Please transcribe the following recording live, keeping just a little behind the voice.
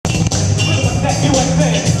Check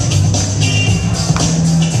USA.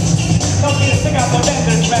 Don't forget to check out the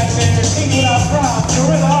vendors back there. Singing out proud,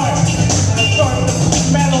 Gorilla Art, and of course the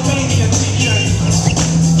SHMATTLEMANIA t-shirts.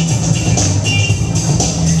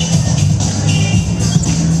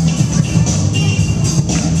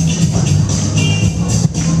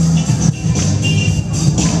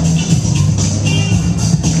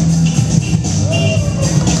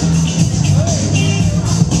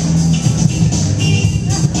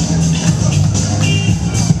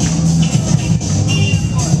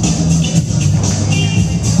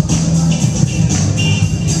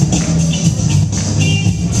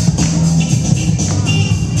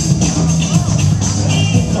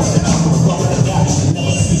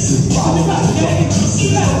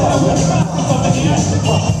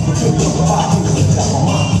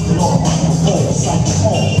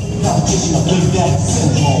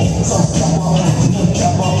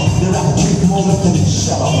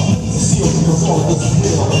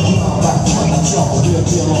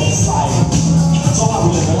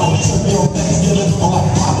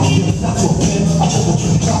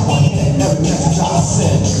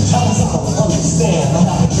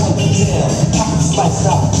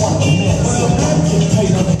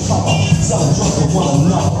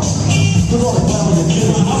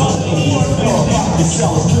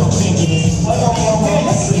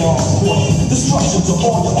 Destruction to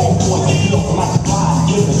all your own boys and feel like a lie.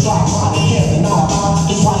 Live and try hard and can't deny mine.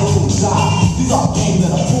 That's why they don't die. These are games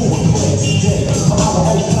that a fool would play today. But how the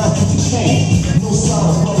whole country to change. No sign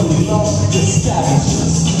of brotherly love, just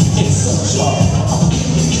scavengers. It's such a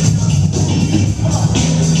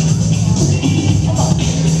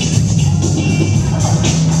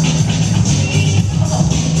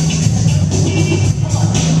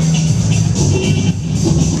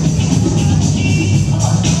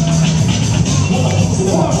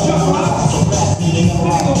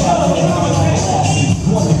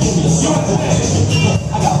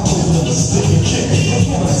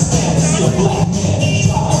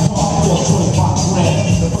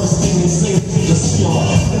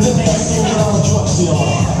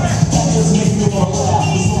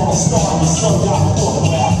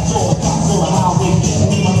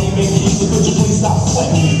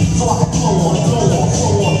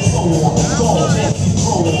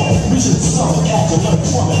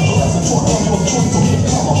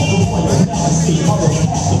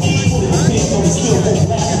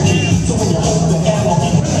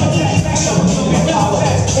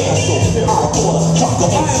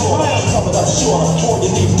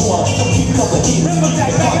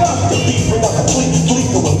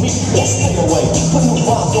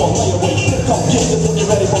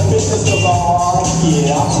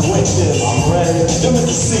I'm ready. Let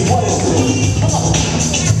me see what is this?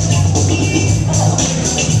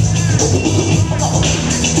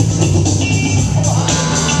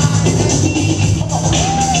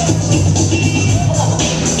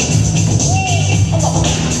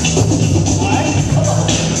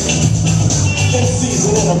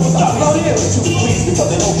 Because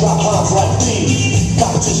they don't drop bombs like these.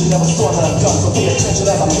 Competition never started a gun, so pay attention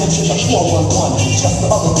as I mention the 411. Just the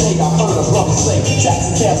other day I heard a brother say,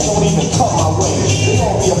 taxi cabs don't even come my way. They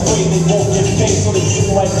don't be afraid they won't get paid, so they sit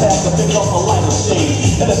right past to pick up a lighter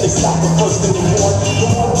shade. And if they stop the first thing they want, the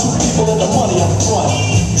 1 or 2 people and the money up front.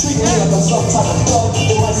 Treat me like I'm some type of thug.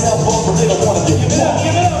 They might sound bum, but they don't want to get more.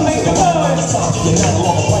 Give it up, make the noise. It's time to get mad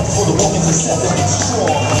along the right for the woman's acceptance and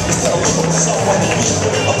strong. Instead of looking for someone to be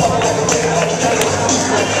with, a brother like a man like a man.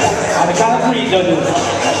 On the count of 3, judges.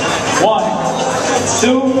 1,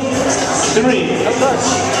 2, 3.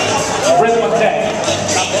 Rhythm attack.